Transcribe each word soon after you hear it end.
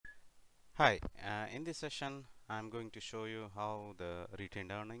Hi, in this session I'm going to show you how the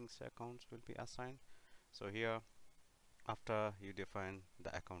retained earnings accounts will be assigned. So here, after you define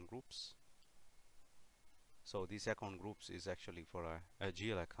the account groups, so these account groups is actually for a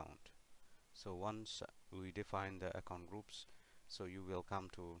GL account. So once we define the account groups, so you will come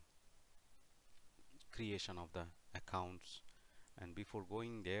to creation of the accounts, and before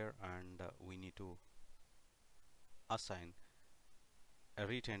going there, and we need to assign a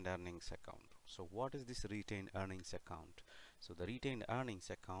retained earnings account. So what is this retained earnings account? So the retained earnings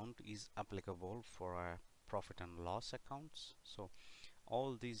account is applicable for profit and loss accounts. So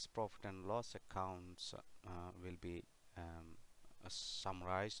all these profit and loss accounts will be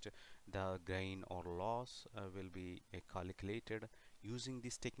summarized. The gain or loss will be calculated using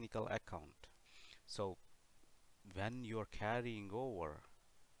this technical account. So when you are carrying over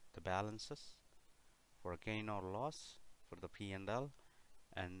the balances for gain or loss for the P&L,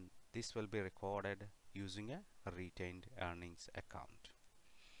 and this will be recorded using a retained earnings account.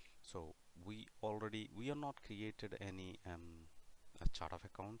 So we are not created any a chart of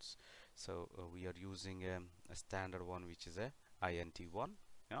accounts, so we are using a standard one, which is a INT1.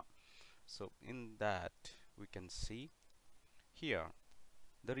 Yeah, so in that we can see here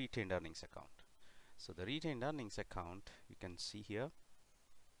the retained earnings account. So the retained earnings account, you can see here.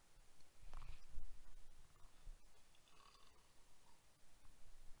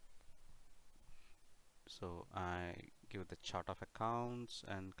 So I give the chart of accounts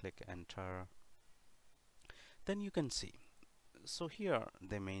and click enter. Then you can see, so here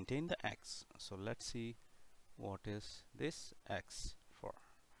they maintain the X. So let's see what is this X for.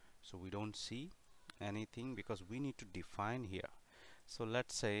 So we don't see anything because we need to define here. So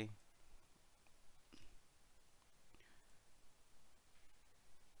let's say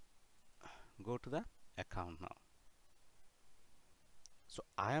go to the account now. So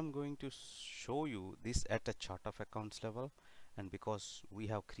I am going to show you this at a chart of accounts level, and because we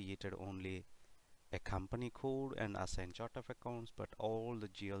have created only a company code and assigned chart of accounts, but all the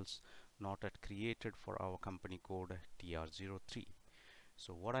GLs not yet created for our company code TR03.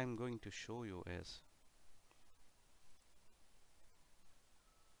 So what I'm going to show you is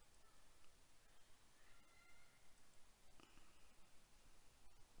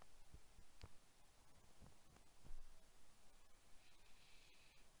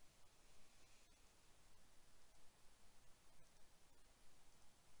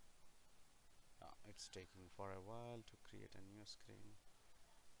it's taking for a while to create a new screen.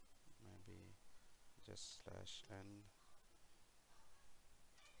 Maybe just /n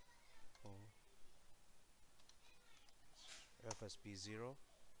o FSP0.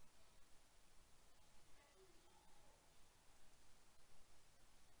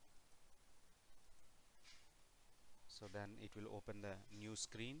 So then it will open the new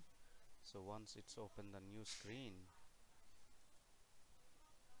screen. So once it's open the new screen,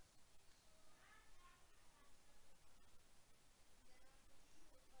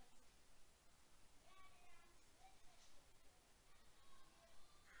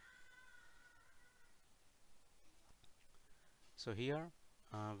 so here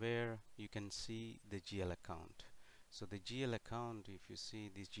where you can see the GL account. So the GL account, if you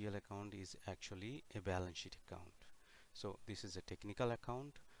see, this GL account is actually a balance sheet account. So this is a technical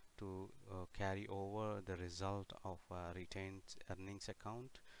account to carry over the result of retained earnings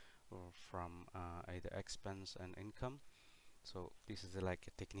account from either expense and income. So this is like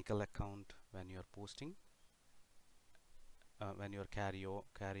a technical account when you are posting, when you are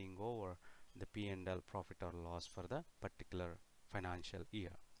carrying over the P&L profit or loss for the particular financial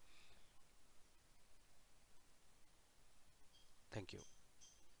year. Thank you.